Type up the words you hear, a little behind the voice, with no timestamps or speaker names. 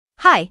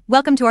Hi,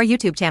 welcome to our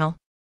YouTube channel.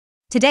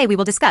 Today we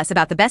will discuss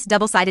about the best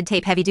double-sided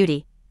tape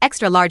heavy-duty,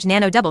 extra-large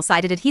nano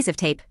double-sided adhesive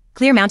tape,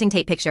 clear mounting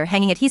tape picture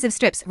hanging adhesive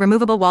strips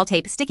removable wall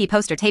tape sticky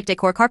poster tape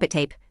decor carpet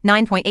tape,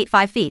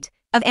 9.85 feet,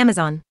 of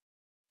Amazon.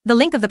 The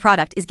link of the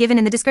product is given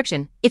in the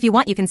description, if you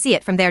want you can see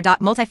it from there.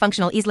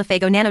 Multifunctional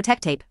Isla-Fago Nanotech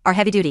tape, our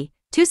heavy-duty,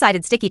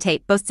 two-sided sticky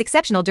tape boasts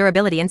exceptional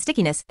durability and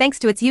stickiness thanks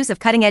to its use of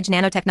cutting-edge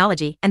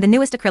nanotechnology and the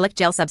newest acrylic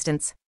gel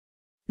substance.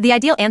 The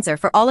ideal answer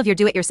for all of your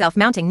do-it-yourself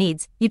mounting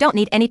needs, you don't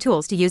need any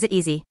tools to use it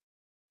easy.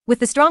 With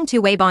the strong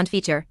two-way bond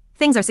feature,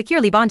 things are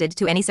securely bonded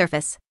to any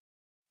surface.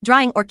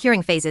 Drying or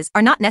curing phases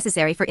are not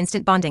necessary for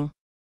instant bonding.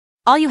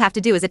 All you have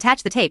to do is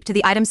attach the tape to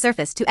the item's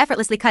surface to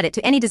effortlessly cut it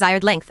to any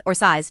desired length or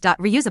size.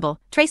 Reusable,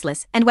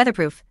 traceless, and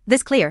weatherproof,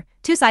 this clear,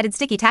 two-sided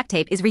sticky tack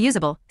tape is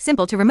reusable,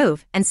 simple to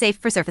remove, and safe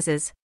for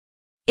surfaces.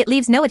 It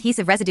leaves no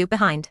adhesive residue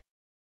behind.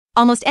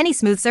 Almost any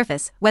smooth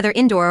surface, whether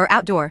indoor or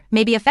outdoor,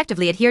 may be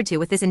effectively adhered to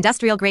with this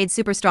industrial-grade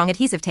super-strong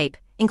adhesive tape,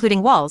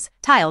 including walls,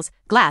 tiles,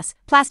 glass,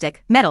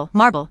 plastic, metal,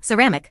 marble,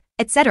 ceramic,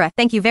 etc.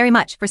 Thank you very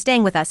much for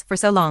staying with us for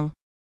so long.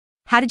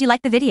 How did you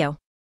like the video?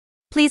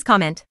 Please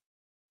comment.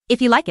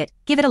 If you like it,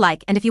 give it a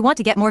like, and if you want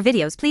to get more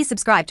videos, please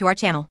subscribe to our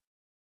channel.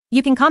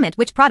 You can comment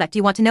which product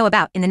you want to know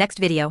about in the next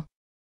video.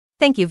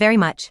 Thank you very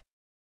much.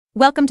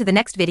 Welcome to the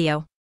next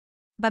video.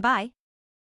 Bye-bye.